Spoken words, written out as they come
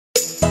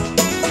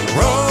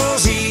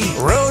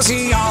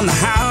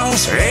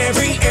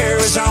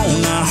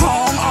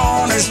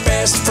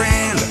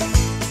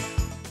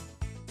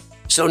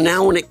So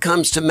now when it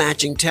comes to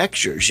matching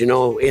textures, you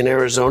know, in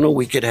Arizona,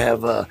 we could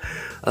have a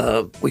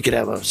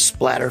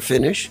splatter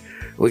finish.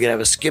 We could have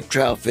a skip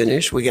trowel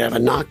finish. We could have a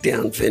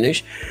knockdown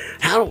finish.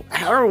 How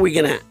are we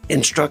going to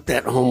instruct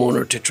that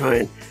homeowner to try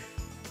and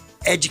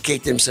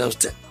educate themselves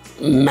to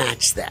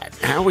match that?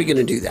 How are we going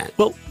to do that?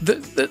 Well,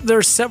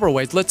 there's several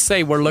ways. Let's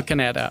say we're looking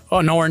at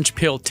an orange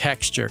peel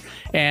texture,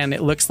 and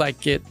it looks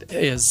like it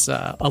is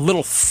a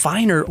little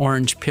finer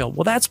orange peel.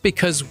 Well, that's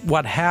because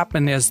what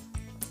happened is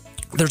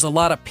there's a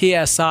lot of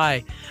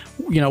PSI,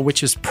 you know,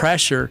 which is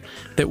pressure,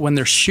 that when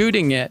they're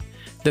shooting it,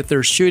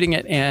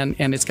 and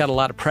it's got a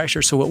lot of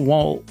pressure, so it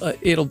won't,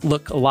 it'll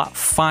look a lot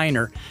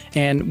finer.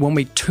 And when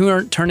we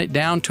turn it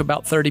down to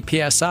about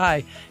 30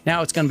 PSI,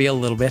 now it's going to be a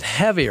little bit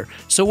heavier.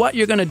 So what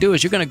you're going to do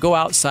is you're going to go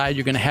outside,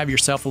 you're going to have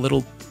yourself a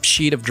little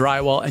sheet of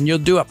drywall, and you'll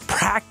do a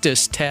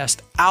practice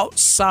test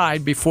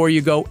outside before you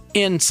go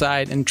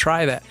inside and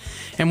try that.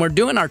 And we're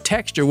doing our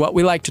texture. What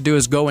we like to do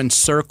is go in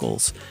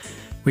circles.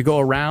 We go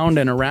around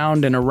and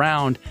around and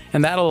around,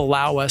 and that'll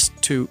allow us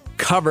to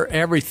cover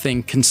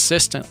everything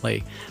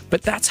consistently.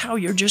 But that's how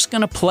you're just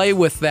going to play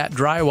with that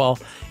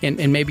drywall,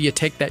 and maybe you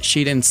take that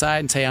sheet inside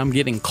and say, I'm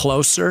getting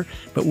closer.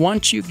 But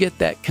once you get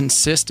that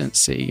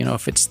consistency, you know,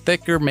 if it's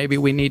thicker, maybe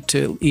we need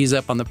to ease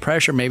up on the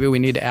pressure. Maybe we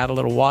need to add a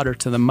little water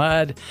to the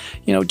mud.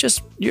 You know,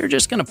 you're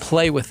just going to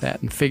play with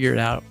that and figure it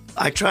out.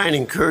 I try and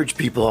encourage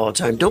people all the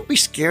time. Don't be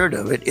scared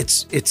of it.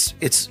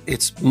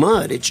 It's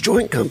mud. It's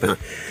joint compound.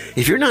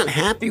 If you're not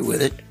happy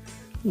with it,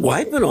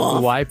 wipe it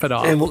off. Wipe it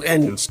off.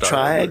 And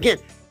try again.